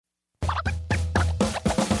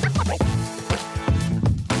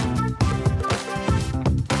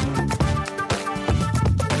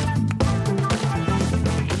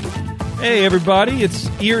Hey everybody, it's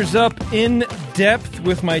Ears Up in Depth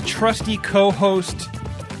with my trusty co-host,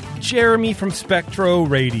 Jeremy from Spectro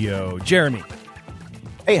Radio. Jeremy.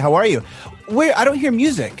 Hey, how are you? I don't hear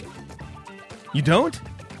music. You don't?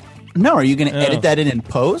 No, are you going to edit that in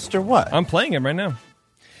post or what? I'm playing it right now.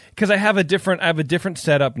 Because I have a different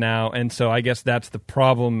setup now, and so I guess that's the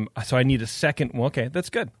problem. So I need a second. Well, okay,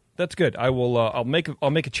 that's good. That's good. I will. I'll make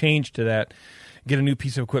a change to that. Get a new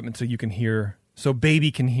piece of equipment so you can hear. So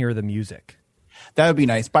baby can hear the music. That would be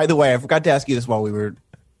nice. By the way, I forgot to ask you this while we were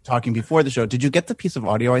talking before the show. Did you get the piece of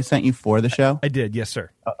audio I sent you for the show? I did. Yes,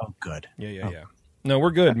 sir. Oh, good. Yeah. No,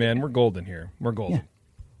 we're good, man. We're golden here. We're golden.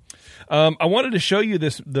 Yeah. I wanted to show you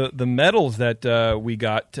the medals that we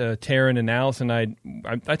got. Taryn and Alice and I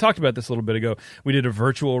talked about this a little bit ago. We did a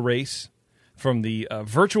virtual race from the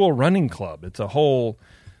Virtual Running Club. It's a whole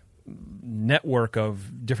network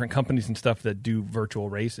of different companies and stuff that do virtual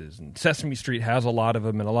races. And Sesame Street has a lot of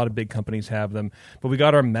them, and a lot of big companies have them. But we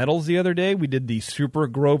got our medals the other day. We did the Super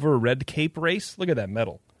Grover Red Cape race. Look at that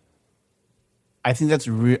medal. I think that's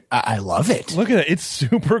I love it. Look at it. It's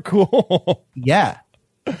super cool. Yeah.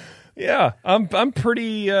 Yeah, I'm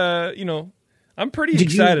pretty I'm pretty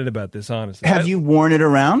excited about this, honestly. Have you worn it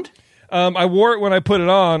around? I wore it when I put it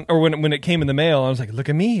on, or when it came in the mail. I was like, look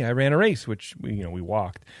at me, I ran a race, which we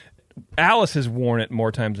walked. Alice has worn it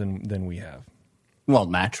more times than we have. Well,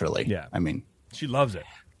 naturally. Yeah. I mean, she loves it.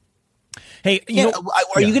 Hey,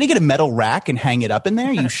 are you going to get a metal rack and hang it up in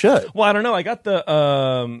there? You should. Well, I don't know. I got the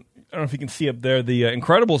I don't know if you can see up there the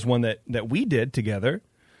Incredibles one that we did together.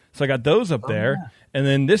 So I got those up there. Yeah. And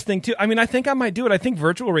then this thing too. I mean, I think I might do it. I think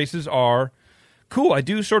virtual races are cool. I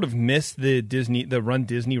do sort of miss the Run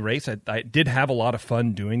Disney race. I did have a lot of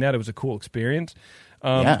fun doing that. It was a cool experience.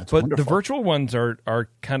 But wonderful. The virtual ones are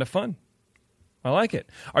kind of fun. I like it.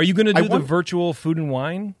 Are you going to do the virtual food and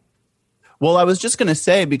wine? Well, I was just going to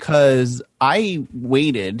say, because I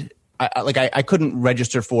waited. I couldn't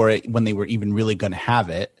register for it when they were even really going to have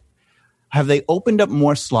it. Have they opened up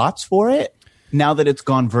more slots for it now that it's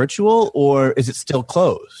gone virtual, or is it still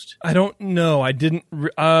closed? I don't know. I didn't.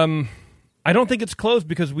 I don't think it's closed,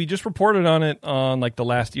 because we just reported on it on like the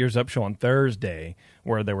last Ears Up show on Thursday,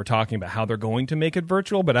 where they were talking about how they're going to make it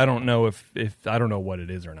virtual, but I don't know if I don't know what it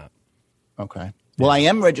is or not. Okay. Well, I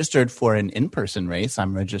am registered for an in-person race.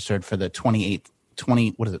 I'm registered for the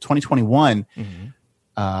 2021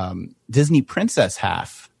 Disney Princess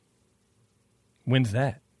Half. When's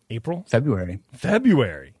that? April? February.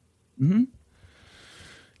 Mm-hmm.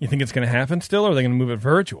 You think it's going to happen still, or are they going to move it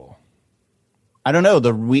virtual? I don't know.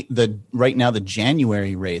 Right now the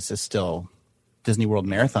January race is still Disney World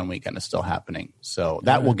Marathon weekend is still happening, so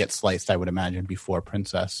that will get sliced, I would imagine, before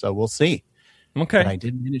Princess. So we'll see. Okay, but I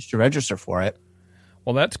did manage to register for it.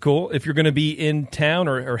 Well, that's cool. If you're going to be in town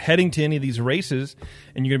or heading to any of these races,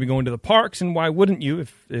 and you're going to be going to the parks, and why wouldn't you?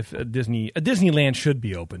 If a Disneyland should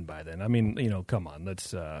be open by then. I mean, come on,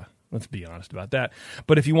 let's be honest about that.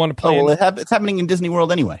 But if you want to play... it's happening in Disney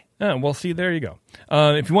World anyway. Well, see, there you go.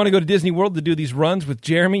 If you want to go to Disney World to do these runs with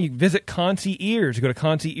Jeremy, visit Concierge. Go to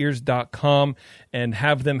concierge.com and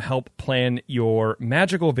have them help plan your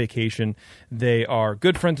magical vacation. They are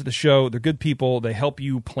good friends of the show. They're good people. They help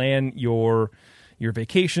you plan your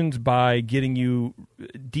vacations by getting you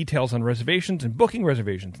details on reservations and booking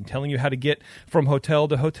reservations and telling you how to get from hotel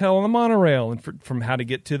to hotel on the monorail and from how to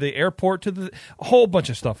get to the airport to a whole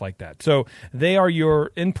bunch of stuff like that. So they are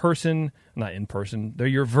your they're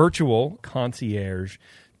your virtual concierge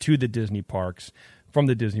to the Disney parks, from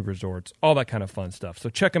the Disney resorts, all that kind of fun stuff. So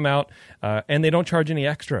check them out, and they don't charge any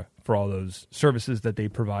extra for all those services that they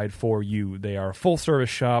provide for you. They are a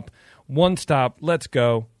full-service shop, one stop, let's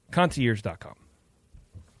go, concierge.com.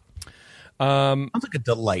 Sounds like a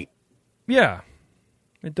delight. Yeah,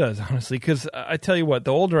 it does, honestly, because I tell you what,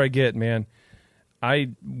 the older I get, man,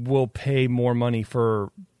 I will pay more money to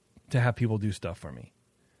have people do stuff for me.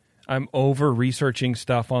 I'm over researching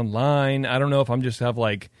stuff online. I don't know if I'm just have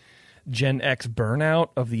like Gen X burnout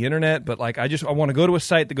of the internet, but like I want to go to a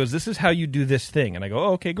site that goes, this is how you do this thing, and I go,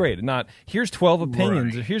 oh, okay, great, and not here's 12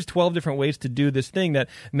 opinions, or here's 12 different ways to do this thing that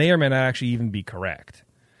may or may not actually even be correct.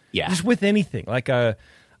 Yeah, just with anything. Like I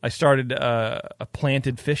started a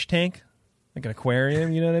planted fish tank, like an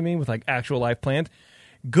aquarium, you know what I mean, with like actual live plants.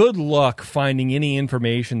 Good luck finding any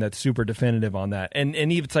information that's super definitive on that. And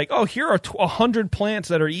even it's like, oh, here are 100 plants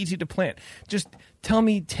that are easy to plant. Just tell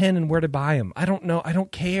me 10 and where to buy them. I don't know. I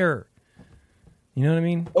don't care. You know what I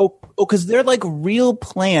mean? Oh, because they're like real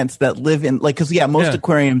plants that live in, like, because most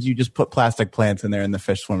aquariums you just put plastic plants in there and the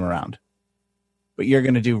fish swim around. But you're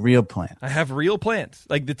going to do real plants. I have real plants.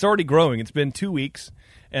 Like, it's already growing. It's been 2 weeks,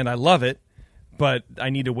 and I love it. but I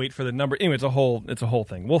need to wait for the number. Anyway, it's a whole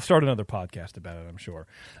thing. We'll start another podcast about it, I'm sure.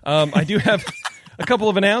 I do have a couple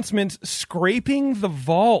of announcements. Scraping the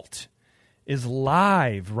Vault is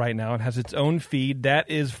live right now. It has its own feed. That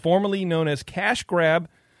is formerly known as Cash Grab,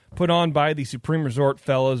 put on by the Supreme Resort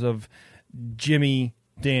fellows of Jimmy,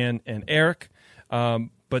 Dan, and Eric.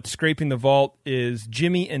 But Scraping the Vault is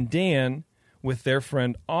Jimmy and Dan with their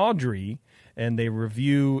friend Audrey, and they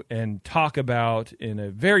review and talk about, in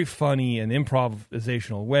a very funny and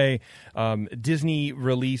improvisational way, Disney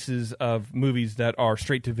releases of movies that are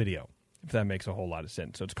straight to video, if that makes a whole lot of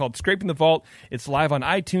sense. So it's called Scraping the Vault. It's live on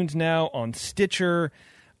iTunes now, on Stitcher,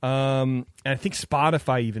 and I think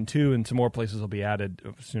Spotify even too, and some more places will be added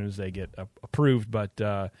as soon as they get approved. But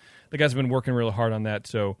the guys have been working really hard on that.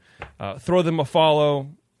 So throw them a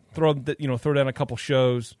follow, throw down a couple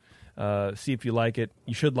shows. See if you like it.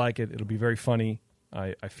 You should like it. It'll be very funny.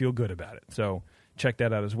 I feel good about it. So check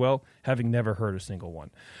that out as well, having never heard a single one.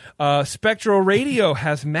 Spectral Radio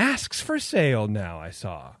has masks for sale now, I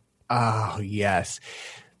saw. Oh, yes.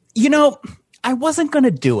 I wasn't going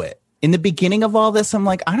to do it. In the beginning of all this, I'm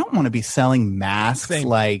like, I don't want to be selling masks. Same.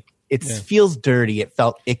 Like, it feels dirty. It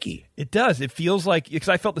felt icky. It does. It feels like, because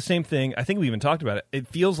I felt the same thing. I think we even talked about it. It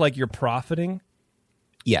feels like you're profiting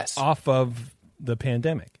off of the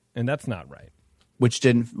pandemic. And that's not right. Which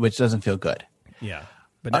doesn't feel good. Yeah.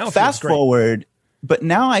 But now fast forward, but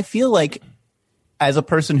now I feel like, as a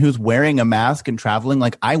person who's wearing a mask and traveling,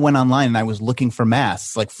 like, I went online and I was looking for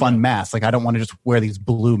masks, like fun masks. Like, I don't want to just wear these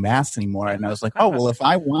blue masks anymore. And I was like, oh, well, if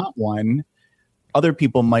I want one, other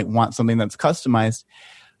people might want something that's customized.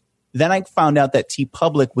 Then I found out that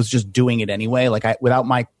TeePublic was just doing it anyway. Like,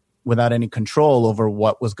 without any control over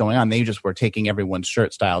what was going on, they just were taking everyone's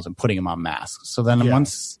shirt styles and putting them on masks. So then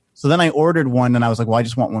then I ordered one, and I was like, well, I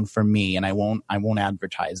just want one for me, and I won't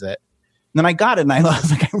advertise it. And then I got it, and I was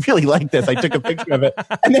like, I really like this. I took a picture of it,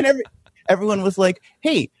 and then everyone was like,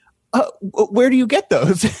 hey, where do you get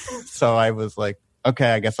those? So I was like,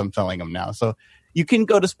 okay, I guess I'm selling them now. So you can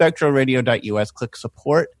go to spectralradio.us, click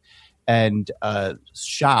support, and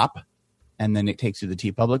shop, and then it takes you to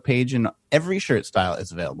the TeePublic page, and every shirt style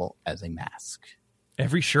is available as a mask.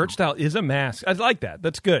 Every shirt style is a mask. I like that.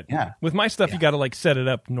 That's good. Yeah. With my stuff, you got to like set it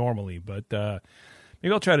up normally, but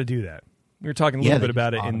maybe I'll try to do that. We were talking a little bit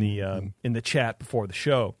about it in the chat before the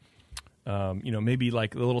show. Maybe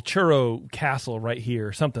like the little churro castle right here,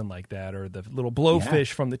 or something like that, or the little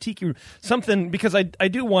blowfish from the tiki room, something, because I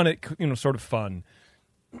do want it, sort of fun.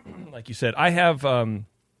 Like you said, I have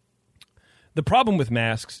the problem with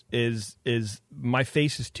masks is my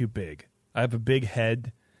face is too big. I have a big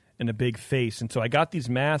head and a big face, and so I got these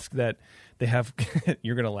masks that they have.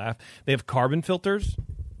 You're gonna laugh. They have carbon filters.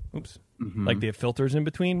 Oops. Mm-hmm. Like they have filters in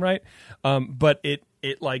between, right? But it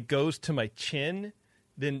like goes to my chin,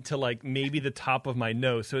 then to like maybe the top of my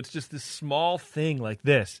nose. So it's just this small thing like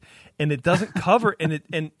this, and it doesn't cover, and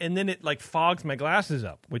then it like fogs my glasses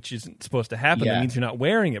up, which isn't supposed to happen. Yeah. That means you're not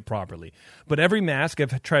wearing it properly. But every mask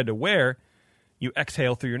I've tried to wear, you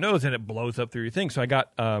exhale through your nose and it blows up through your thing. So I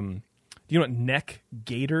got, do you know what neck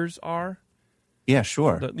gaiters are? Yeah,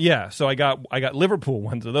 sure. So I got Liverpool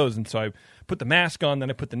ones of those, and so I put the mask on, then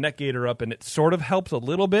I put the neck gaiter up, and it sort of helps a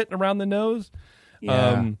little bit around the nose.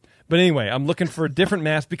 Yeah. But anyway, I'm looking for a different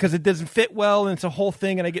mask because it doesn't fit well, and it's a whole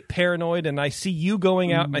thing, and I get paranoid, and I see you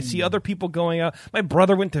going out, and I see other people going out. My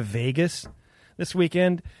brother went to Vegas this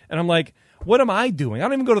weekend, and I'm like, what am I doing? I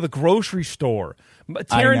don't even go to the grocery store.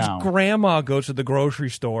 Taryn's grandma goes to the grocery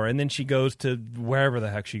store, and then she goes to wherever the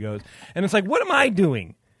heck she goes, and it's like, what am I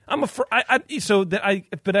doing? Then I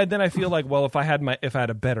feel like, well, if I had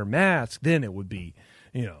a better mask, then it would be,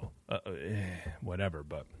 whatever.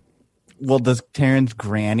 But well, does Taryn's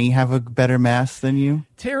granny have a better mask than you?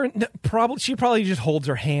 Taryn she probably just holds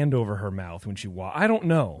her hand over her mouth when she walks. I don't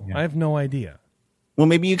know. Yeah. I have no idea. Well,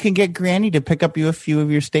 maybe you can get Granny to pick up you a few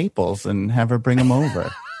of your staples and have her bring them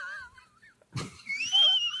over.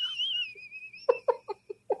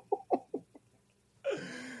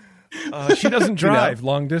 She doesn't drive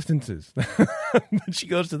long distances. She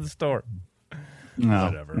goes to the store. No.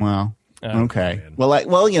 Whatever. Well, okay. Man.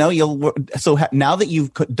 Now that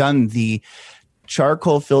you've done the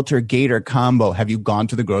charcoal filter gator combo, have you gone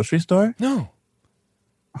to the grocery store? No.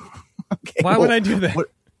 Okay. Why would I do that? What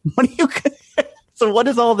do you? So what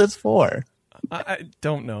is all this for? I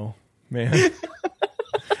don't know, man.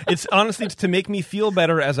 It's honestly to make me feel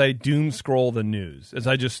better as I doom scroll the news, as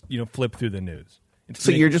I just flip through the news.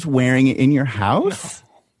 So you're just wearing it in your house?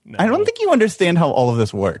 No. I don't think you understand how all of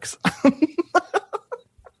this works. I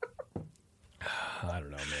don't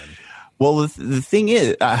know, man. Well, the thing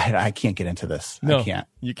is, I can't get into this. No, I can't.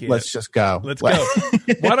 you can't. Let's just go. Let's go.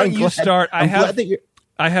 Why don't you start? I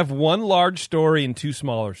have one large story and two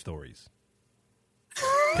smaller stories.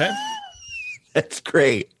 Okay? That's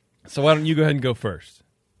great. So why don't you go ahead and go first?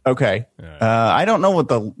 Okay. Right. I don't know what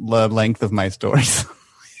the length of my stories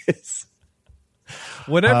is.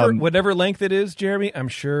 Whatever length it is, Jeremy, I'm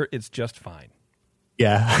sure it's just fine.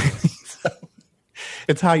 Yeah.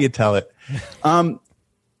 It's how you tell it.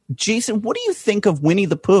 Jason, what do you think of Winnie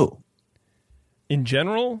the Pooh? In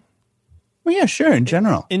general? Well, yeah, sure, in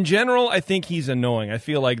general. In general, I think he's annoying. I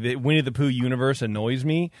feel like the Winnie the Pooh universe annoys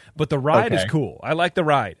me, but the ride is cool. I like the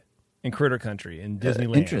ride in Critter Country in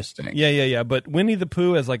Disneyland. Interesting. Yeah. But Winnie the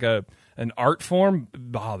Pooh as like an art form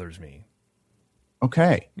bothers me.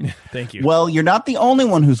 Okay. Thank you. Well, you're not the only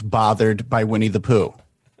one who's bothered by Winnie the Pooh.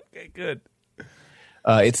 Okay, good.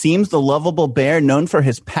 It seems the lovable bear, known for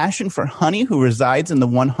his passion for honey, who resides in the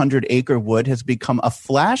 100-acre wood, has become a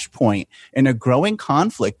flashpoint in a growing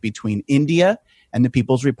conflict between India and the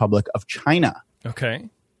People's Republic of China. Okay.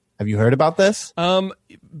 Have you heard about this? A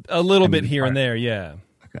little bit here and there, yeah.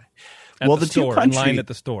 Okay. Well, the store, in line at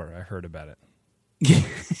the store, I heard about it.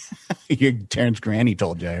 Your Terrence Granny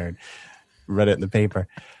told you, I heard. Read it in the paper.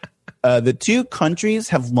 The two countries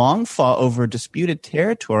have long fought over disputed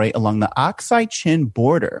territory along the Aksai-Chin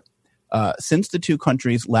border since the two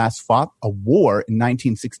countries last fought a war in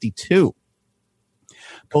 1962.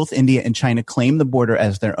 Both India and China claim the border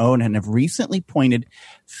as their own and have recently pointed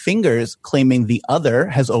fingers claiming the other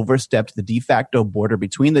has overstepped the de facto border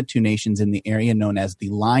between the two nations in the area known as the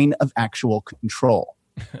Line of Actual Control.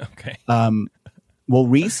 Okay. Well,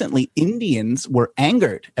 recently, Indians were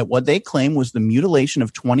angered at what they claim was the mutilation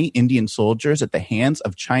of 20 Indian soldiers at the hands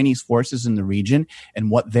of Chinese forces in the region and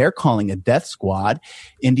what they're calling a death squad.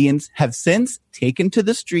 Indians have since taken to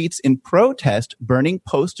the streets in protest, burning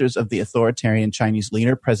posters of the authoritarian Chinese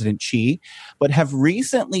leader, President Xi, but have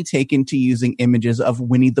recently taken to using images of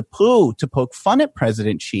Winnie the Pooh to poke fun at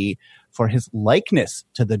President Xi for his likeness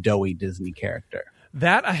to the doughy Disney character.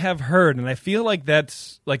 That I have heard, and I feel like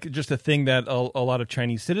that's like just a thing that a lot of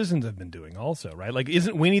Chinese citizens have been doing also, right? Like,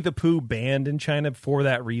 isn't Winnie the Pooh banned in China for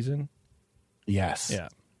that reason? Yes. Yeah.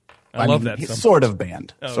 I love that. He's sort of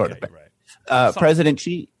banned. Oh, sort of banned. Right. President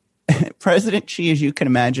Xi, as you can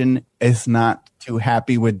imagine, is not too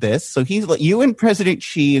happy with this. So he's like, you and President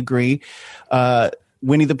Xi agree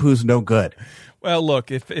Winnie the Pooh's no good. Well, look,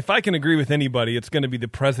 if I can agree with anybody, it's going to be the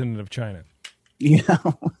president of China. Yeah.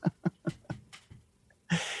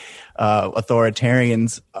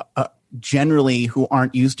 Authoritarians generally who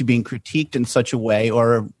aren't used to being critiqued in such a way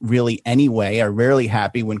or really any way are rarely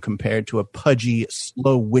happy when compared to a pudgy,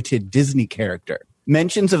 slow-witted Disney character.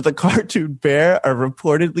 Mentions of the cartoon bear are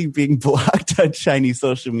reportedly being blocked on Chinese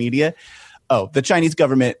social media. Oh, the Chinese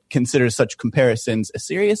government considers such comparisons a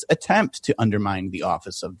serious attempt to undermine the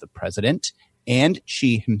office of the president and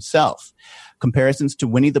Xi himself. Comparisons to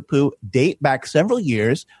Winnie the Pooh date back several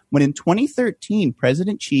years when in 2013,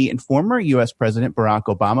 President Xi and former U.S. President Barack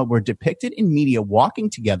Obama were depicted in media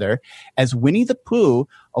walking together as Winnie the Pooh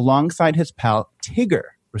alongside his pal Tigger,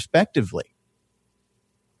 respectively.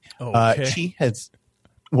 Okay. Xi has...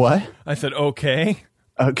 What? I said, okay.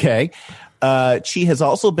 Okay. Xi has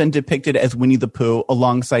also been depicted as Winnie the Pooh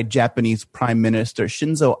alongside Japanese Prime Minister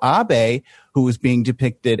Shinzo Abe, who was being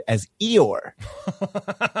depicted as Eeyore.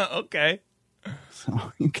 Okay. So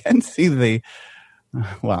you can see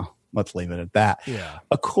well, let's leave it at that. Yeah.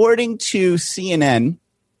 According to CNN,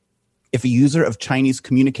 if a user of Chinese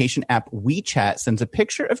communication app WeChat sends a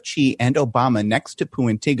picture of Xi and Obama next to Pooh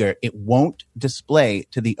and Tigger, it won't display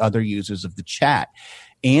to the other users of the chat.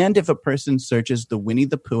 And if a person searches the Winnie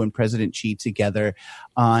the Pooh and President Xi together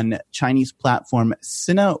on Chinese platform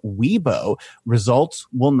Sina Weibo, results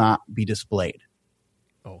will not be displayed.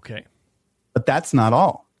 Okay. But that's not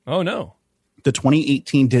all. Oh, no. The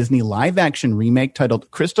 2018 Disney live-action remake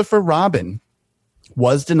titled Christopher Robin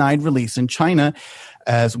was denied release in China,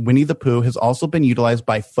 as Winnie the Pooh has also been utilized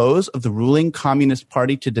by foes of the ruling Communist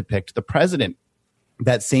Party to depict the president.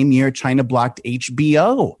 That same year, China blocked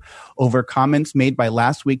HBO over comments made by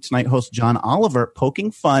Last Week Tonight host John Oliver poking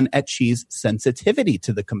fun at Xi's sensitivity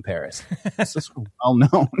to the comparison. This is well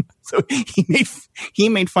known. So he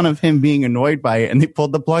made fun of him being annoyed by it, and they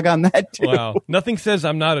pulled the plug on that too. Wow. Nothing says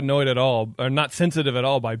I'm not annoyed at all, or not sensitive at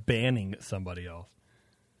all, by banning somebody else.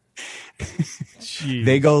 Jeez.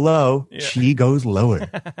 They go low, Yeah. Xi goes lower.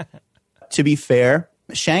 To be fair,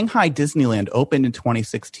 Shanghai Disneyland opened in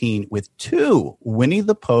 2016 with 2 Winnie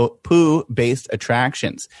the Pooh-based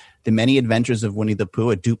attractions. The Many Adventures of Winnie the Pooh,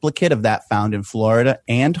 a duplicate of that found in Florida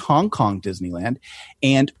and Hong Kong Disneyland,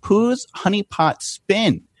 and Pooh's Honey Pot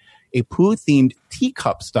Spin. a Pooh-themed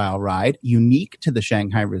teacup-style ride unique to the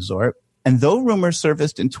Shanghai resort. And though rumors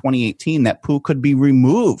surfaced in 2018 that Pooh could be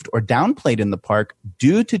removed or downplayed in the park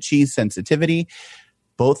due to cheese sensitivity,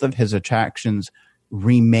 both of his attractions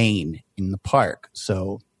remain in the park.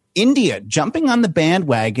 So India jumping on the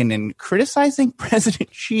bandwagon and criticizing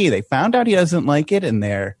President Xi. They found out he doesn't like it, and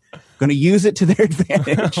they're going to use it to their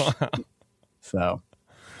advantage. So,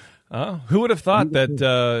 who would have thought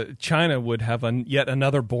that China would have yet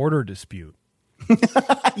another border dispute?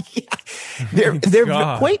 Yeah.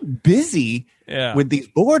 They're quite busy with these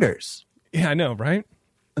borders. Yeah, I know, right?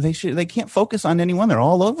 They can't focus on any one. They're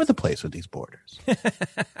all over the place with these borders.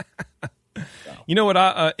 You know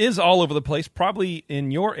what is all over the place, probably in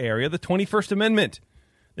your area, the 21st Amendment.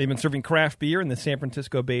 They've been serving craft beer in the San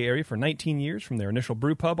Francisco Bay Area for 19 years, from their initial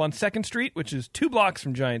brew pub on 2nd Street, which is 2 blocks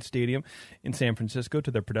from Giant Stadium in San Francisco, to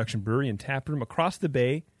their production brewery and tap room across the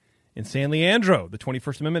bay in San Leandro. The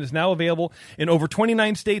 21st Amendment is now available in over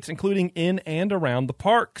 29 states, including in and around the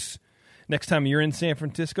parks. Next time you're in San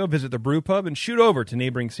Francisco, visit the brew pub and shoot over to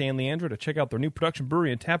neighboring San Leandro to check out their new production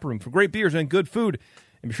brewery and tap room for great beers and good food.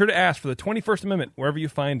 And be sure to ask for the 21st Amendment wherever you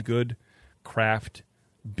find good craft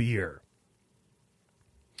beer.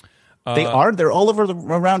 They're all over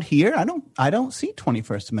around here. I don't see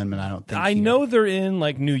 21st Amendment. I don't think. I know they're in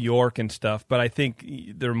like New York and stuff, but I think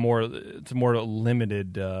it's a more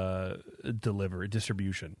limited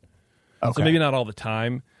distribution. Okay. So maybe not all the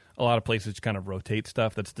time. A lot of places kind of rotate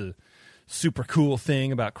stuff. That's the super cool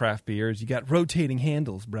thing about craft beers. You got rotating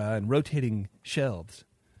handles, brah, and rotating shelves.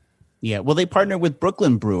 Yeah, well, they partner with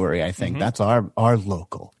Brooklyn Brewery, I think. That's our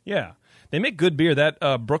local. Yeah. They make good beer. That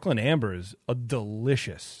Brooklyn Amber is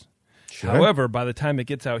delicious. Sure. However, by the time it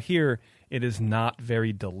gets out here, it is not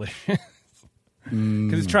very delicious.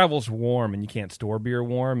 Because it travels warm, and you can't store beer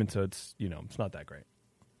warm, and so it's not that great.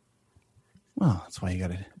 Well, that's why you got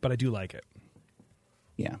to... But I do like it.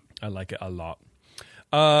 Yeah. I like it a lot.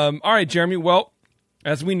 All right, Jeremy. Well,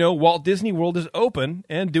 as we know, Walt Disney World is open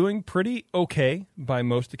and doing pretty okay by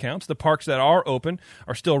most accounts. The parks that are open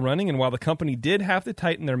are still running, and while the company did have to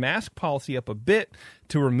tighten their mask policy up a bit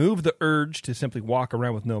to remove the urge to simply walk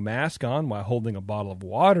around with no mask on while holding a bottle of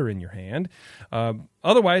water in your hand,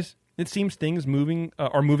 otherwise, it seems things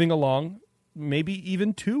are moving along maybe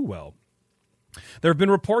even too well. There have been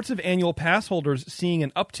reports of annual pass holders seeing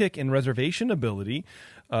an uptick in reservation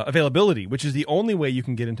availability, which is the only way you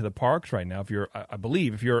can get into the parks right now. I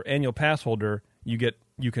believe if you're an annual pass holder,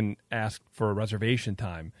 you can ask for a reservation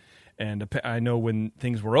time. And I know when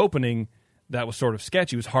things were opening, that was sort of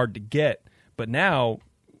sketchy. It was hard to get, but now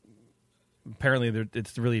apparently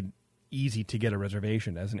it's really easy to get a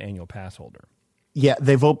reservation as an annual pass holder. Yeah,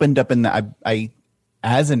 they've opened up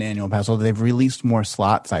as an annual pass holder, they've released more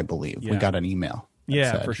slots, I believe. Yeah. We got an email.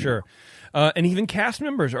 Yeah, for sure. And even cast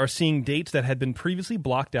members are seeing dates that had been previously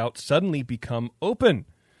blocked out suddenly become open.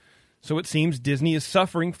 So it seems Disney is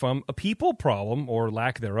suffering from a people problem, or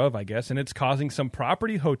lack thereof, I guess, and it's causing some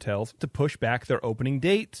property hotels to push back their opening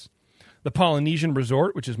dates. The Polynesian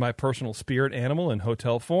Resort, which is my personal spirit animal in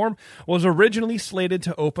hotel form, was originally slated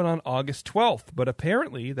to open on August 12th, but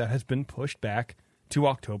apparently that has been pushed back to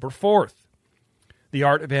October 4th. The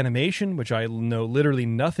Art of Animation, which I know literally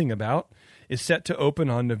nothing about, is set to open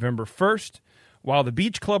on November 1st, while the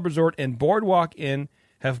Beach Club Resort and Boardwalk Inn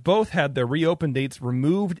have both had their reopen dates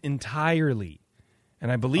removed entirely.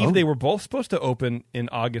 And I believe they were both supposed to open in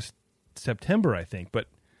August, September, I think, but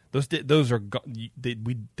those are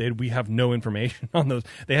we have no information on those.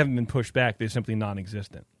 They haven't been pushed back. They're simply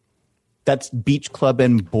non-existent. That's Beach Club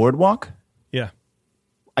and Boardwalk? Yeah.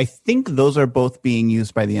 I think those are both being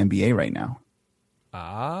used by the NBA right now.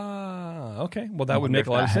 Ah, okay. Well, that would make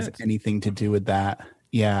a lot of sense. Has anything to do with that?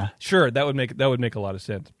 Yeah, sure. That would make a lot of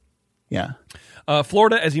sense. Yeah.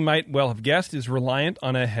 Florida, as you might well have guessed, is reliant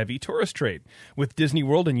on a heavy tourist trade. With Disney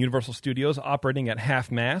World and Universal Studios operating at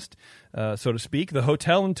half-mast, so to speak, the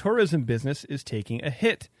hotel and tourism business is taking a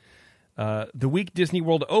hit. The week Disney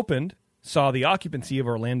World opened saw the occupancy of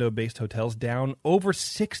Orlando-based hotels down over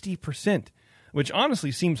 60%, which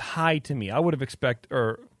honestly seems high to me. I would have expected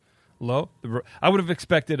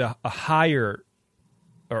a higher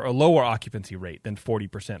or a lower occupancy rate than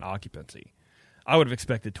 40% occupancy. I would have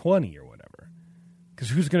expected 20 or whatever. Because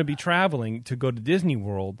who's going to be traveling to go to Disney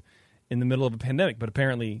World in the middle of a pandemic? But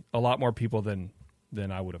apparently a lot more people than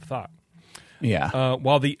I would have thought. Yeah.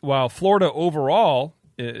 While Florida overall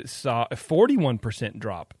saw a 41%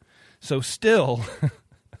 drop. So still,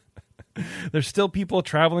 there's still people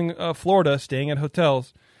traveling Florida, staying at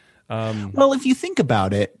hotels. Well, if you think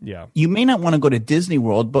about it, you may not want to go to Disney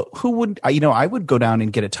World, but who would, I would go down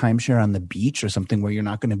and get a timeshare on the beach or something where you're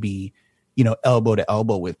not going to be, elbow to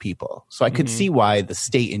elbow with people. So I could see why the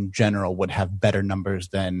state in general would have better numbers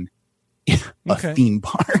than a theme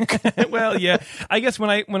park. Well, yeah. I guess when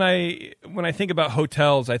I think about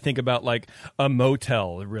hotels, I think about like a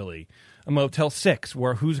motel, really. A Motel 6,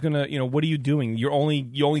 where who's gonna, what are you doing? You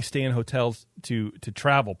only stay in hotels to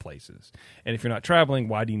travel places, and if you're not traveling,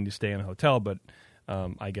 why do you need to stay in a hotel? But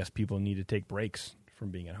I guess people need to take breaks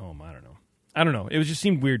from being at home. I don't know. It just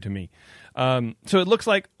seemed weird to me. So it looks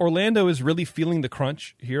like Orlando is really feeling the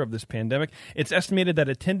crunch here of this pandemic. It's estimated that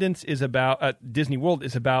attendance is at Disney World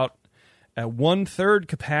is about at 1/3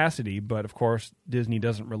 capacity, but of course Disney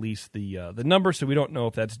doesn't release the number, so we don't know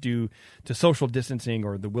if that's due to social distancing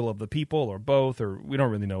or the will of the people or both, or we don't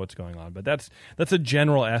really know what's going on. But that's a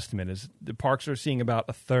general estimate. Is the parks are seeing about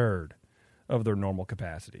 1/3 of their normal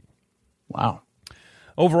capacity. Wow.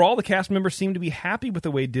 Overall, the cast members seem to be happy with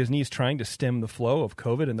the way Disney is trying to stem the flow of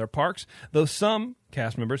COVID in their parks, though some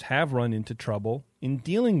cast members have run into trouble in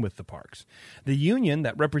dealing with the parks. The union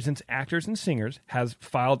that represents actors and singers has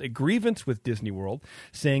filed a grievance with Disney World,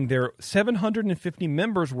 saying their 750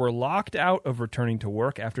 members were locked out of returning to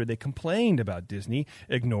work after they complained about Disney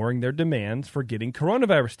ignoring their demands for getting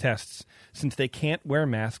coronavirus tests, since they can't wear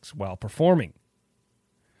masks while performing.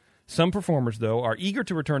 Some performers, though, are eager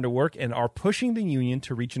to return to work and are pushing the union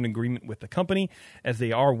to reach an agreement with the company, as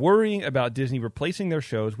they are worrying about Disney replacing their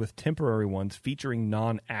shows with temporary ones featuring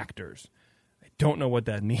non-actors. I don't know what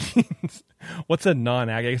that means. What's a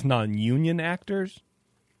non-actor? I guess non-union actors?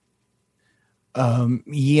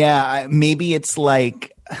 Yeah, maybe it's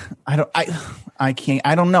like, I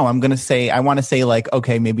don't know. I want to say like,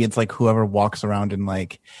 okay, maybe it's like whoever walks around and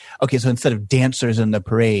like, okay, so instead of dancers in the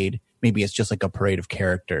parade, maybe it's just like a parade of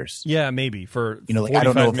characters. Yeah, maybe for like I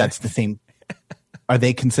don't know if that's the same. Are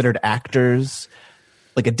they considered actors?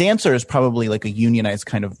 Like a dancer is probably like a unionized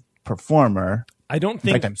kind of performer. I don't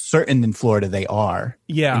think. In fact, I'm certain in Florida they are.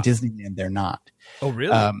 Yeah. In Disneyland they're not. Oh,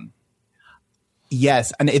 really?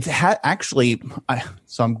 Yes, and it's actually.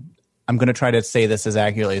 So I'm going to try to say this as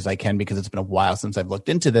accurately as I can because it's been a while since I've looked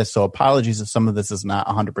into this. So apologies if some of this is not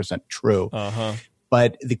 100% true.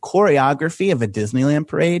 But the choreography of a Disneyland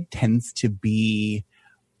parade tends to be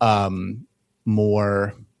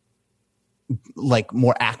more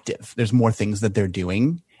active. There's more things that they're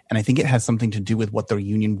doing. And I think it has something to do with what their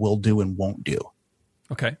union will do and won't do.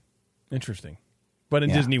 Okay. Interesting. But in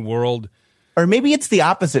Disney World... Or maybe it's the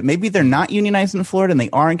opposite. Maybe they're not unionized in Florida and they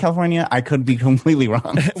are in California. I could be completely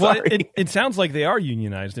wrong. Well, it sounds like they are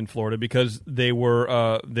unionized in Florida because they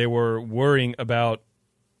were worrying about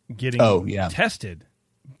getting tested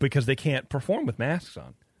because they can't perform with masks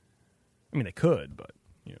on. I mean, they could, but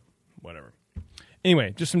whatever.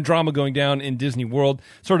 Anyway, just some drama going down in Disney World.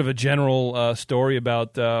 Sort of a general story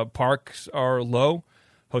about parks are low,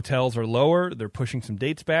 hotels are lower. They're pushing some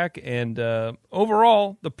dates back, and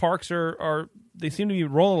overall, the parks they seem to be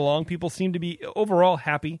rolling along. People seem to be overall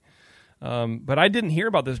happy. But I didn't hear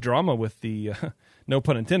about this drama with the no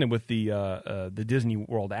pun intended with the Disney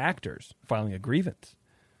World actors filing a grievance.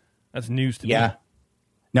 That's news to me. Yeah.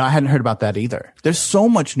 No, I hadn't heard about that either. There's so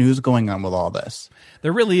much news going on with all this.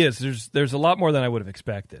 There really is. There's a lot more than I would have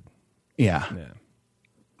expected. Yeah.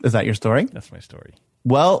 Is that your story? That's my story.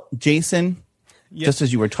 Well, Jason, just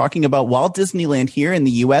as you were talking about, Walt Disneyland here in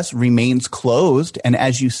the U.S. remains closed. And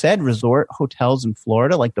as you said, resort hotels in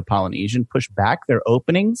Florida, like the Polynesian, pushed back their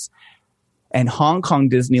openings. And Hong Kong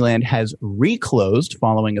Disneyland has reclosed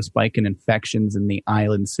following a spike in infections in the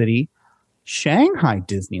island city. Shanghai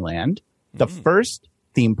Disneyland, the first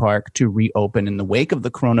theme park to reopen in the wake of the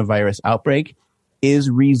coronavirus outbreak, is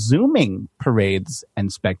resuming parades and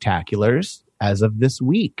spectaculars as of this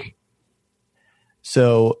week.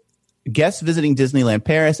 So guests visiting Disneyland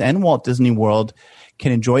Paris and Walt Disney World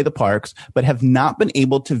can enjoy the parks, but have not been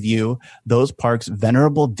able to view those parks'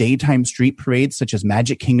 venerable daytime street parades such as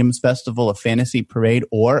Magic Kingdom's Festival of Fantasy Parade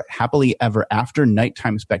or Happily Ever After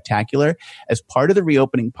Nighttime Spectacular as part of the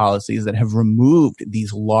reopening policies that have removed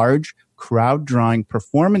these large crowd-drawing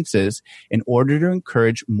performances in order to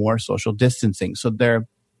encourage more social distancing. So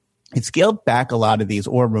it scaled back a lot of these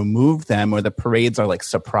or removed them, or the parades are like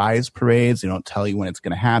surprise parades. They don't tell you when it's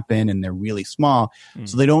going to happen and they're really small.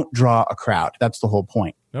 So they don't draw a crowd. That's the whole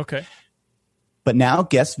point. Okay. But now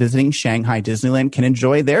guests visiting Shanghai Disneyland can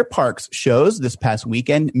enjoy their parks shows. This past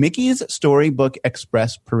weekend, Mickey's Storybook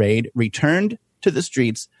Express Parade returned to the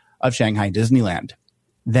streets of Shanghai Disneyland.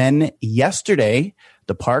 Then yesterday,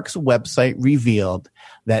 the park's website revealed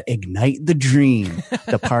that Ignite the Dream,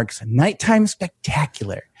 the park's nighttime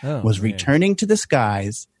spectacular, was returning to the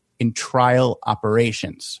skies in trial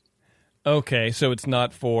operations. Okay, so it's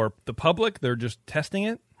not for the public? They're just testing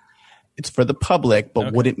it? It's for the public,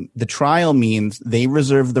 but the trial means they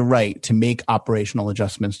reserve the right to make operational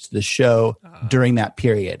adjustments to the show during that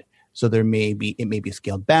period. So it may be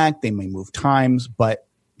scaled back, they may move times, but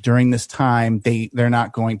during this time, they're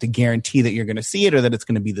not going to guarantee that you're going to see it or that it's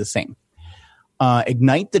going to be the same.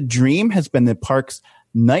 Ignite the Dream has been the park's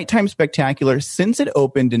nighttime spectacular since it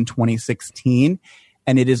opened in 2016.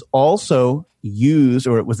 And it is also used,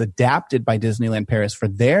 or it was adapted by Disneyland Paris for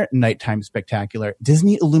their nighttime spectacular,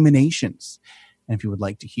 Disney Illuminations. And if you would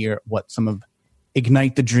like to hear what some of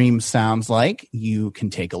Ignite the Dream sounds like, you can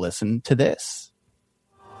take a listen to this.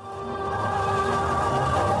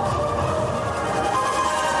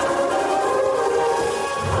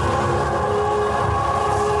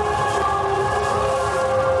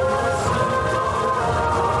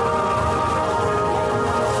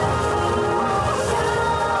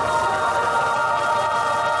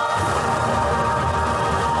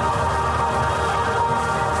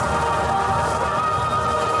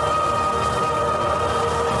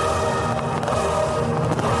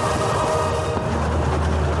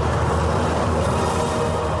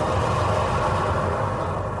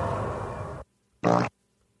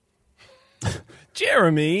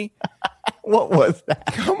 Jeremy, what was that?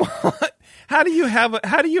 Come on. How do you have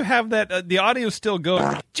that? The audio's still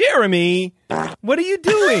going. Jeremy, what are you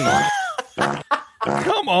doing?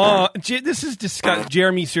 Come on. This is disgusting.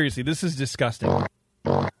 Jeremy, seriously, this is disgusting.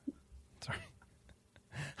 Sorry.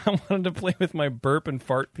 I wanted to play with my burp and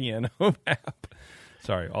fart piano app.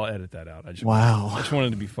 Sorry, I'll edit that out. I just wanted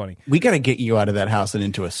to be funny. We got to get you out of that house and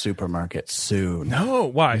into a supermarket soon. No,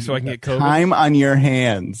 why? So I can get COVID? Time on your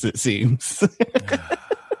hands, it seems.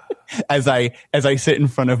 as I sit in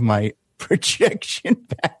front of my projection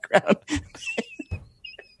background.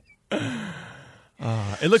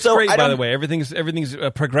 It looks great, by the way. Everything's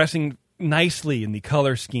progressing nicely in the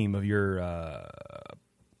color scheme of your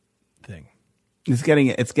thing. It's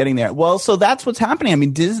getting there. Well, so that's what's happening. I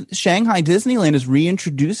mean, Shanghai Disneyland is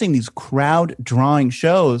reintroducing these crowd drawing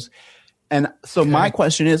shows. And so my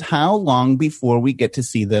question is, how long before we get to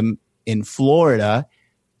see them in Florida?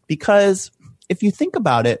 Because if you think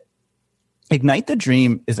about it, Ignite the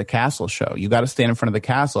Dream is a castle show. You got to stand in front of the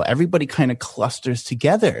castle. Everybody kind of clusters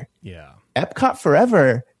together. Yeah. Epcot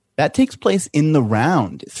Forever, that takes place in the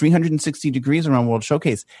round, 360 degrees around World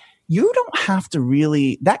Showcase. You don't have to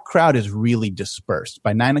really, that crowd is really dispersed.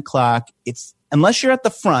 By 9 o'clock, unless you're at the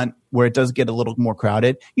front where it does get a little more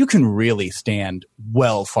crowded, you can really stand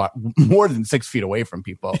more than 6 feet away from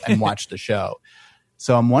people and watch the show.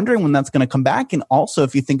 So I'm wondering when that's going to come back. And also,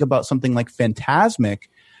 if you think about something like Fantasmic,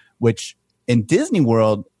 which in Disney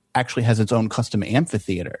World actually has its own custom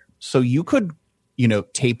amphitheater. So you could,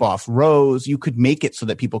 tape off rows. You could make it so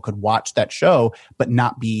that people could watch that show, but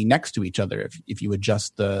not be next to each other if you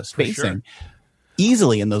adjust the spacing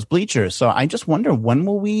easily in those bleachers. So I just wonder, when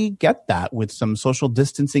will we get that with some social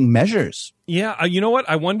distancing measures? Yeah. You know what?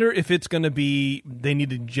 I wonder if it's going to be, they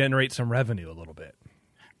need to generate some revenue a little bit.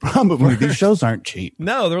 Probably. These shows aren't cheap.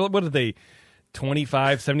 No, what are they?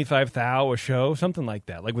 25, 75 thou a show, something like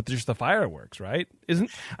that, like with just the fireworks, right?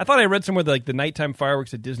 I thought I read somewhere that like the nighttime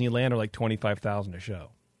fireworks at Disneyland are like 25,000 a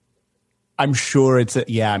show. I'm sure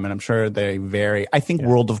I'm sure they vary. I think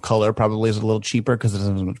World of Color probably is a little cheaper because it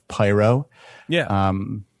doesn't have as much pyro. Yeah.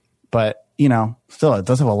 But still, it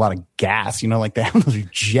does have a lot of gas. Like they have those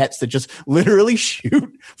jets that just literally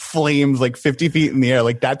shoot flames like 50 feet in the air.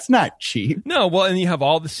 Like, that's not cheap. No, well, and you have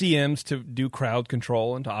all the CMs to do crowd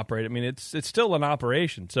control and to operate. I mean, it's still an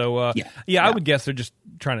operation. So, I would guess they're just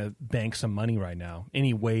trying to bank some money right now,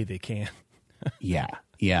 any way they can. Yeah.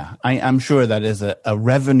 I'm sure that is a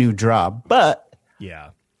revenue draw, but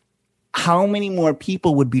how many more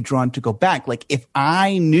people would be drawn to go back? Like, if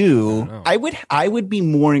I knew, I would be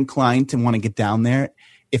more inclined to want to get down there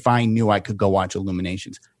if I knew I could go watch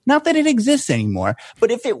Illuminations. Not that it exists anymore,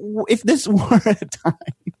 but if this were a time,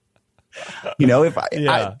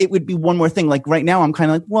 it would be one more thing. Like right now, I'm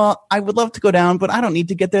kind of like, well, I would love to go down, but I don't need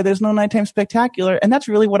to get there. There's no nighttime spectacular, and that's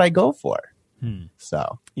really what I go for.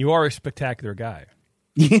 So you are a spectacular guy.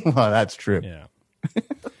 Well, that's true. Yeah.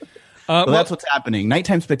 That's what's happening.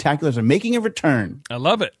 Nighttime spectaculars are making a return. I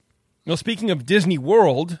love it. Well, speaking of Disney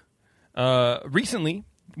World, recently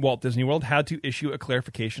Walt Disney World had to issue a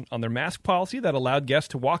clarification on their mask policy that allowed guests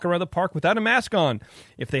to walk around the park without a mask on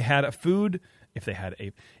if they had food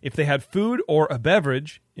or a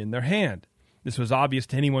beverage in their hand. This was obvious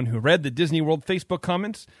to anyone who read the Disney World Facebook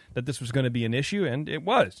comments that this was going to be an issue, and it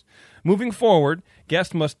was. Moving forward,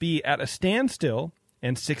 guests must be at a standstill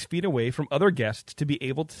and 6 feet away from other guests to be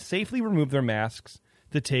able to safely remove their masks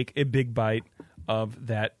to take a big bite of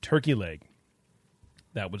that turkey leg.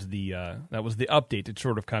 That was the update. It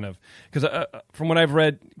sort of kind of because from what I've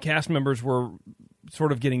read, cast members were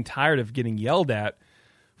sort of getting tired of getting yelled at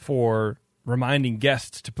for reminding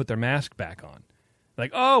guests to put their mask back on.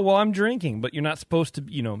 Like, oh, well, I'm drinking, but you're not supposed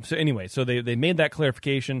to, So anyway, so they made that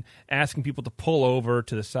clarification, asking people to pull over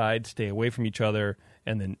to the side, stay away from each other,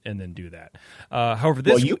 and then do that. However,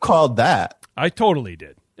 this you called that. I totally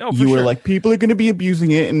did. Oh, You were sure. like, people are going to be abusing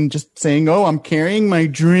it and just saying, oh, I'm carrying my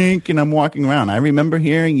drink and I'm walking around. I remember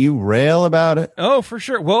hearing you rail about it. Oh, for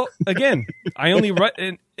sure. Well, again, I only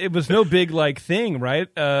read. It was no big thing, right?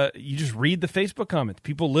 You just read the Facebook comments.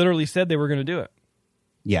 People literally said they were going to do it.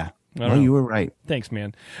 Yeah. I don't Well, know. you were right. Thanks,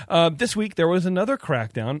 man. This week, there was another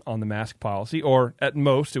crackdown on the mask policy, or at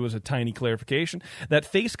most, it was a tiny clarification, that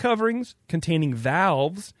face coverings containing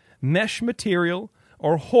valves, mesh material,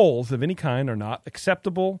 or holes of any kind are not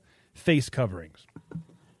acceptable face coverings.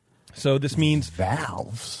 So this means,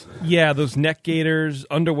 Valves. yeah, those neck gaiters,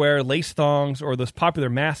 underwear, lace thongs, or those popular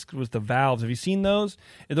masks with the valves. Have you seen those?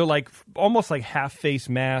 They're almost like half-face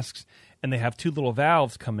masks, and they have two little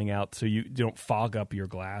valves coming out so you don't fog up your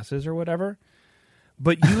glasses or whatever.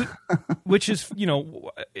 But which is, it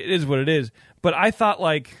is what it is. But I thought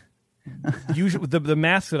usually the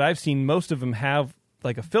masks that I've seen, most of them have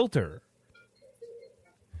a filter.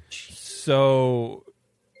 So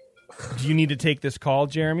do you need to take this call,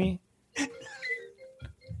 Jeremy? Do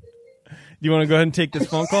you want to go ahead and take this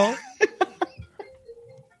phone call?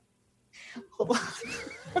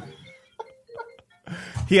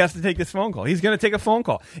 He has to take this phone call. He's going to take a phone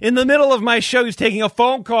call. In the middle of my show, he's taking a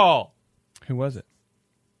phone call. Who was it?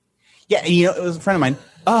 Yeah, it was a friend of mine.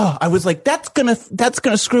 Oh, I was like, that's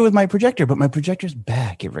gonna screw with my projector, but my projector's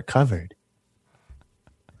back. It recovered.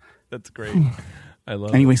 That's great. I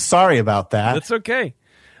love Anyway, sorry about that. That's okay.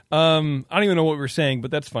 I don't even know what we were saying,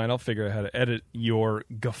 but that's fine. I'll figure out how to edit your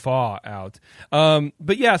guffaw out.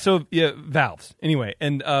 But yeah, so valves. Anyway,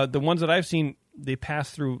 and the ones that I've seen, they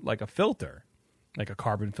pass through a filter, like a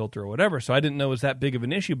carbon filter or whatever. So I didn't know it was that big of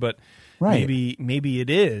an issue, but Right. maybe it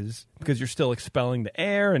is because you're still expelling the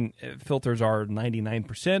air, and filters are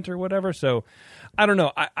 99% or whatever. So I don't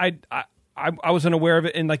know. I was unaware of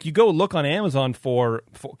it, and you go look on Amazon for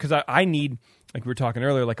because I need, like we were talking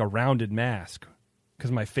earlier, a rounded mask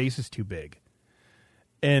because my face is too big,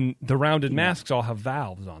 and the rounded masks all have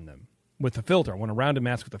valves on them with a filter. I want a rounded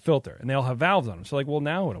mask with a filter, and they all have valves on them. So well,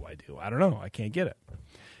 now what do I do? I don't know. I can't get it.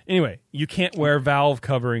 Anyway, you can't wear valve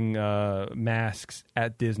covering masks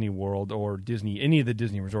at Disney World or any of the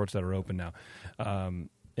Disney resorts that are open now.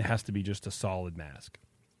 It has to be just a solid mask.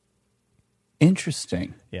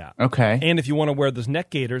 Interesting. Yeah. Okay. And if you want to wear those neck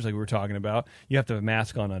gaiters like we were talking about, you have to have a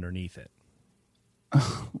mask on underneath it.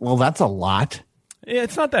 Well, that's a lot. Yeah,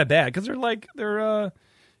 it's not that bad because they're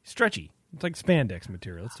stretchy. It's like spandex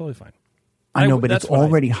material. It's totally fine. I know, but it's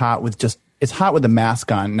already hot with it's hot with the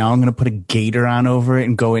mask on. Now I'm going to put a gaiter on over it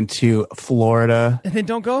and go into Florida. And then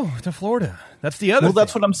don't go to Florida. That's the other Well,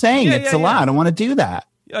 that's thing. what I'm saying. Yeah, It's yeah, a lot. yeah. I don't want to do that.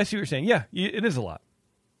 I see what you're saying. Yeah, it is a lot.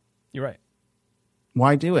 You're right.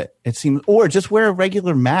 Why do it? It seems, or just wear a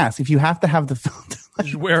regular mask if you have to have the filter.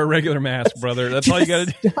 Just wear a regular mask, brother. That's all you got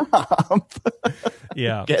to do. Stop.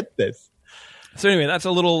 Yeah. Get this. So anyway, that's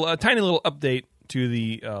a tiny little update to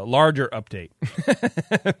the larger update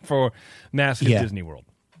for Mask at Disney World.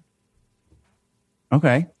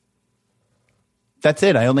 Okay. That's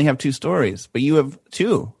it. I only have 2 stories, but you have 2.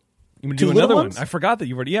 You want to 2 do another little one? ones? I forgot that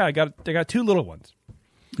you already. Yeah, I got 2 little ones.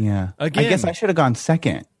 Yeah. Again. I guess I should have gone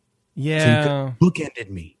second. Yeah. So you bookended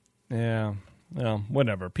me. Yeah. Well,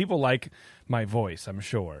 whatever. People like my voice, I'm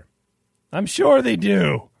sure. I'm sure they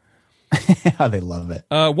do. They love it.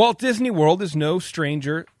 Walt Disney World is no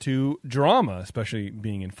stranger to drama, especially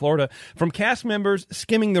being in Florida. From cast members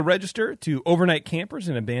skimming the register to overnight campers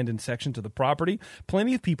in abandoned sections of the property,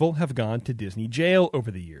 plenty of people have gone to Disney jail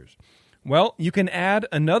over the years. Well, you can add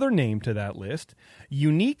another name to that list.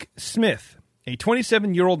 Unique Smith, a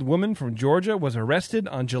 27-year-old woman from Georgia, was arrested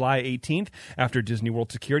on July 18th after Disney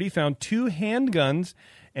World security found 2 handguns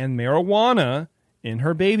and marijuana in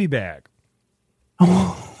her baby bag.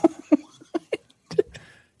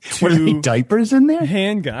 Were there diapers in there?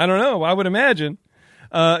 Handgun. I don't know. I would imagine.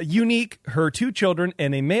 Unique, her 2 children,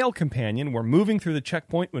 and a male companion were moving through the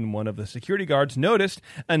checkpoint when one of the security guards noticed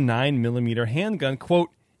a 9mm handgun, quote,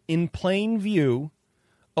 in plain view,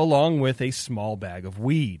 along with a small bag of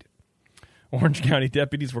weed. Orange County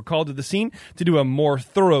deputies were called to the scene to do a more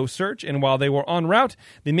thorough search, and while they were en route,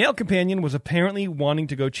 the male companion was apparently wanting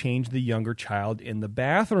to go change the younger child in the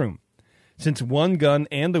bathroom. Since one gun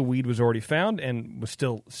and the weed was already found and was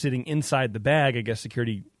still sitting inside the bag, I guess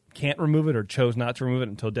security can't remove it or chose not to remove it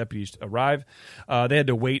until deputies arrive. They had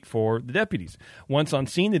to wait for the deputies. Once on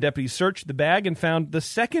scene, the deputies searched the bag and found the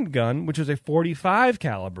second gun, which was a .45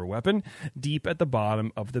 caliber weapon, deep at the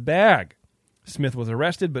bottom of the bag. Smith was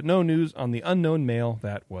arrested, but no news on the unknown male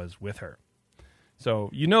that was with her.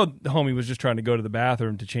 So, the homie was just trying to go to the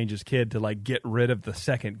bathroom to change his kid to, like, get rid of the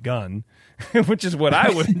second gun, which is what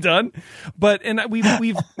I would have done. But, and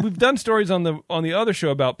we've done stories on the other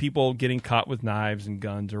show about people getting caught with knives and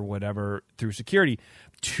guns or whatever through security.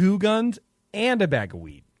 2 guns and a bag of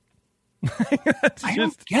weed. I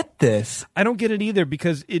don't get this. I don't get it either,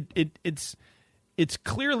 because it's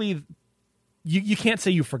clearly, you can't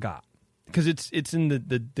say you forgot, because it's in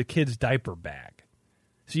the kid's diaper bag.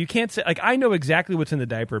 So you can't say, like, I know exactly what's in the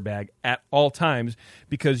diaper bag at all times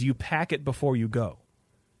because you pack it before you go.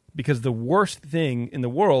 Because the worst thing in the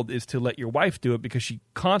world is to let your wife do it because she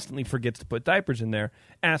constantly forgets to put diapers in there.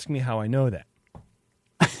 Ask me how I know that.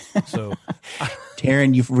 So,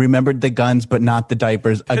 Taryn, you've remembered the guns but not the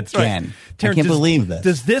diapers again. Right. Taryn, I can't believe this.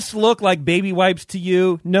 Does this look like baby wipes to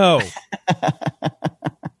you? No.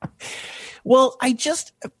 Well,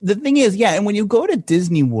 the thing is, yeah, and when you go to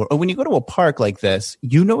Disney World, or when you go to a park like this,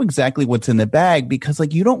 you know exactly what's in the bag because,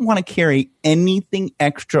 like, you don't want to carry anything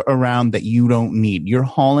extra around that you don't need. You're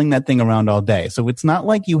hauling that thing around all day. So it's not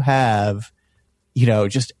like you have,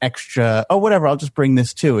 just extra, oh, whatever, I'll just bring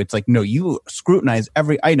this too. It's like, no, you scrutinize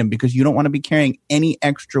every item because you don't want to be carrying any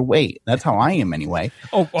extra weight. That's how I am anyway.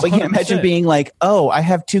 Oh, 100%. So I can't imagine being like, oh, I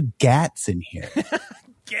have 2 GATs in here.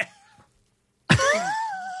 Yeah.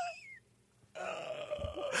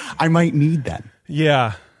 I might need that.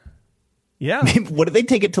 Yeah. Yeah. What did they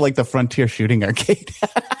take it to, like, the Frontier Shooting Arcade?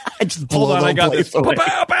 I just Hold on, I got this. Away.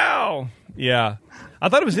 Pow, pow. Yeah. I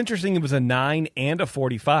thought it was interesting it was a 9 and a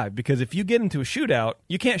 .45 because if you get into a shootout,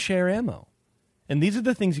 you can't share ammo. And these are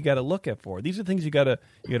the things you got to look at for. These are things you got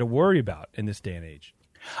to worry about in this day and age.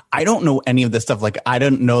 I don't know any of this stuff. Like, I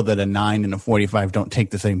don't know that a 9 and a .45 don't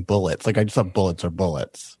take the same bullets. Like, I just thought bullets are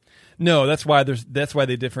bullets. No, that's why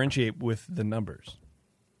they differentiate with the numbers.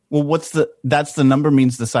 Well, that's the number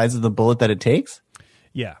means the size of the bullet that it takes?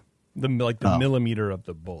 Yeah. The millimeter of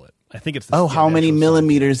the bullet. I think it's how many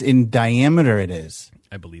millimeters in diameter it is?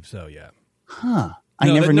 I believe so, yeah. Huh.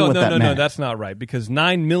 I never knew what that meant. No, that's not right because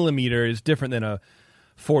 9 millimeter is different than a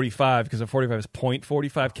 .45 because a .45 is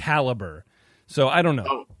 .45 caliber. So I don't know.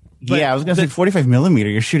 Oh, yeah, I was going to say 45 millimeter.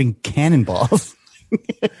 You're shooting cannonballs.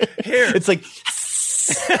 Here. It's like.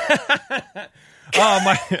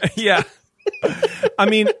 Yeah. I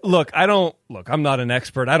mean, I'm not an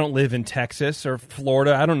expert. I don't live in Texas or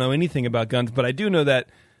Florida. I don't know anything about guns, but I do know that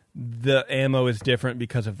the ammo is different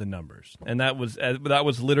because of the numbers. And that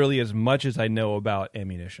was literally as much as I know about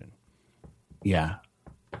ammunition. Yeah.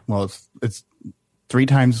 Well, it's 3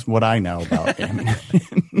 times what I know about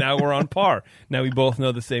ammunition. Now we're on par. Now we both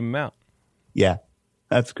know the same amount. Yeah.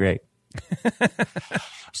 That's great.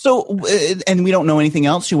 So, and we don't know anything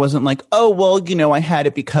else. She wasn't like, oh, well, I had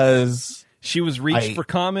it because she was reached for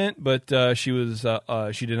comment, but she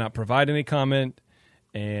did not provide any comment,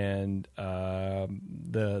 and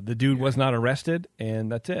the dude was not arrested,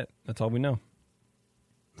 and that's it. That's all we know.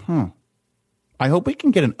 I hope we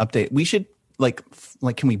can get an update. We should like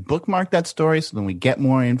can we bookmark that story so then we get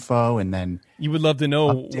more info and then you would love to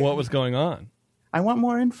know what was going on. I want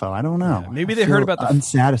more info. I don't know. Yeah, maybe they heard about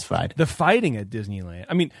unsatisfied. The fighting at Disneyland.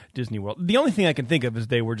 I mean, Disney World. The only thing I can think of is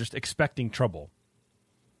they were just expecting trouble.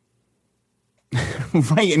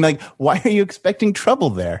 Right. And like, why are you expecting trouble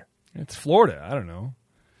there? It's Florida. I don't know.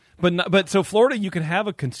 But so Florida, you can have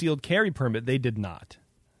a concealed carry permit. They did not.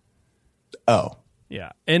 Oh.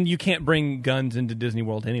 Yeah. And you can't bring guns into Disney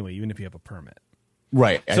World anyway, even if you have a permit.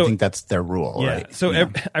 Right. So, I think that's their rule. Yeah. Right. So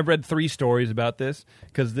I've read 3 stories about this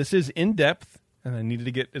because this is in depth. And I needed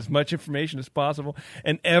to get as much information as possible.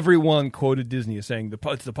 And everyone quoted Disney as saying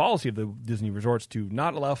it's the policy of the Disney resorts to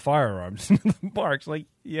not allow firearms in the parks. Like,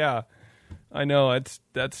 yeah, I know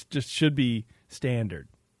that's just should be standard.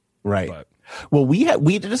 Right. But. Well,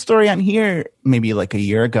 we did a story on here maybe like a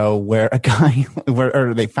year ago where a guy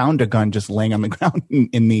or they found a gun just laying on the ground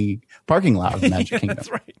in the parking lot of Magic Kingdom.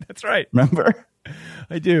 That's right. Remember?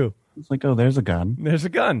 I do. It's like, oh, there's a gun. There's a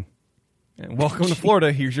gun. And welcome to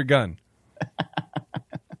Florida. Here's your gun.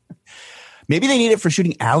 Maybe they need it for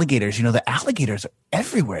shooting alligators. The alligators are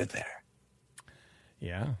everywhere there.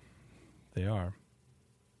 Yeah, they are.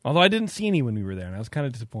 Although I didn't see any when we were there, and I was kind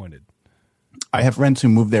of disappointed. I have friends who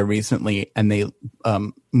moved there recently, and they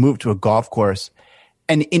moved to a golf course,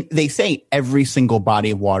 And they say every single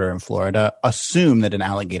body of water in Florida assume that an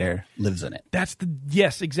alligator lives in it.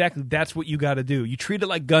 Yes, exactly. That's what you got to do. You treat it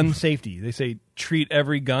like gun safety. They say treat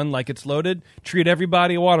every gun like it's loaded. Treat every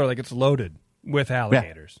body of water like it's loaded with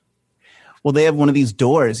alligators. Yeah. Well, they have one of these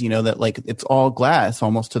doors, that like it's all glass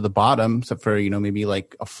almost to the bottom, except for, maybe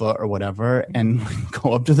like a foot or whatever, and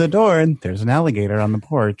go up to the door and there's an alligator on the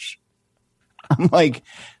porch. I'm like,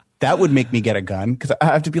 that would make me get a gun because I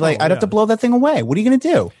have to be like, I'd have to blow that thing away. What are you going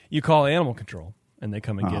to do? You call animal control and they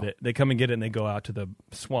come and get it. They come and get it and they go out to the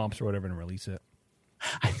swamps or whatever and release it.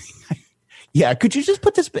 Yeah, could you just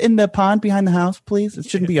put this in the pond behind the house, please? It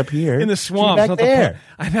shouldn't be up here. In the swamps, back there.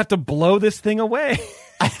 I'd have to blow this thing away.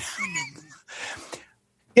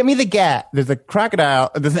 Give me the gat. There's a crocodile.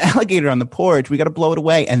 There's an alligator on the porch. We got to blow it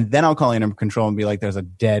away, and then I'll call animal control and be like, "There's a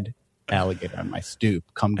dead alligator on my stoop.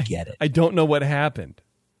 Come get it." I don't know what happened.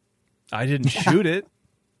 I didn't shoot it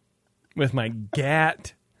with my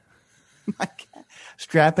gat.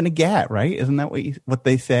 Strapping a gat, right? Isn't that what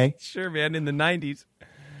they say? Sure, man. In the 90s.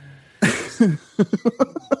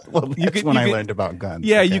 Well, that's when I learned about guns.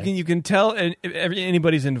 Yeah, okay. You can tell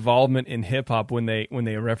anybody's involvement in hip hop when they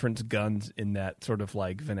reference guns in that sort of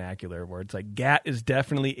like vernacular where it's like gat is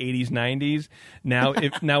definitely 80s 90s. Now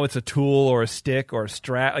now it's a tool or a stick or a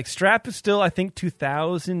strap. Like strap is still I think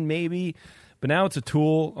 2000 maybe, but now it's a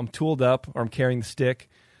tool. I'm tooled up or I'm carrying the stick.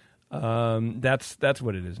 That's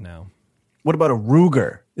what it is now. What about a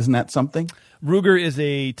Ruger? Isn't that something? Ruger is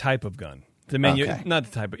a type of gun. It's okay. Not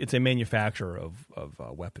the type, but it's a manufacturer of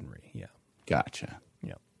weaponry. Yeah. Gotcha.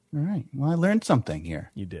 Yeah. All right. Well, I learned something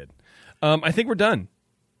here. You did. I think we're done.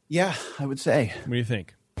 Yeah, I would say. What do you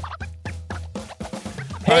think?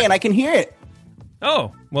 Hey, and I can hear it.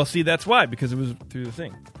 Oh, well, see, that's why, because it was through the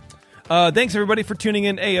thing. Thanks, everybody, for tuning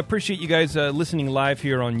in. Hey, I appreciate you guys listening live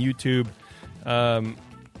here on YouTube.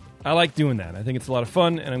 I like doing that. I think it's a lot of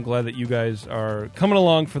fun, and I'm glad that you guys are coming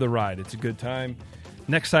along for the ride. It's a good time.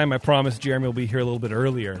 Next time, I promise Jeremy will be here a little bit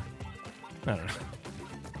earlier. I don't know.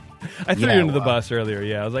 I threw you under the bus earlier.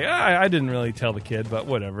 Yeah, I was like, I didn't really tell the kid, but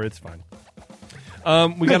whatever, it's fine.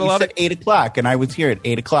 We got a lot of 8 o'clock, and I was here at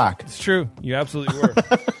 8 o'clock. It's true. You absolutely were.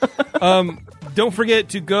 Don't forget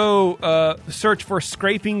to go search for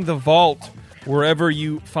Scraping the Vault wherever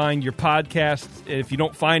you find your podcast. If you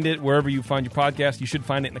don't find it wherever you find your podcast, you should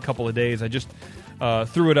find it in a couple of days. I just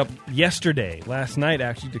threw it up last night,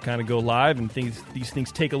 actually, to kind of go live, and these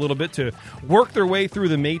things take a little bit to work their way through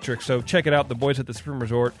the matrix, so check it out. The boys at the Supreme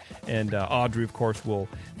Resort, and Audrey, of course, will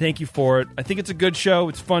thank you for it. I think it's a good show.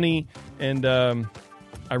 It's funny, and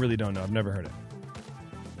I really don't know. I've never heard it.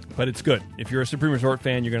 But it's good. If you're a Supreme Resort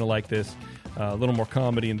fan, you're going to like this. A little more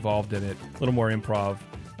comedy involved in it, a little more improv,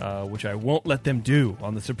 which I won't let them do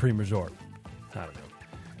on the Supreme Resort. I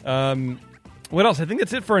don't know. What else? I think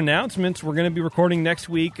that's it for announcements. We're going to be recording next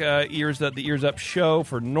week the Ears Up show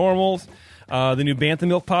for normals. The new Bantha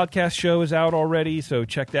Milk podcast show is out already, so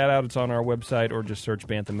check that out. It's on our website, or just search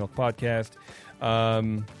Bantha Milk Podcast.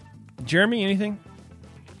 Jeremy, anything?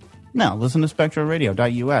 No, listen to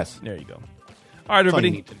SpectralRadio.us. There you go. All right, everybody. That's all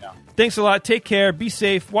you need to know. Thanks a lot. Take care. Be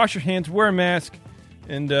safe. Wash your hands. Wear a mask.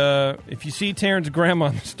 And if you see Taryn's grandma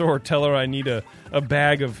in the store, tell her I need a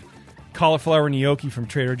bag of cauliflower gnocchi from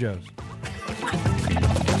Trader Joe's.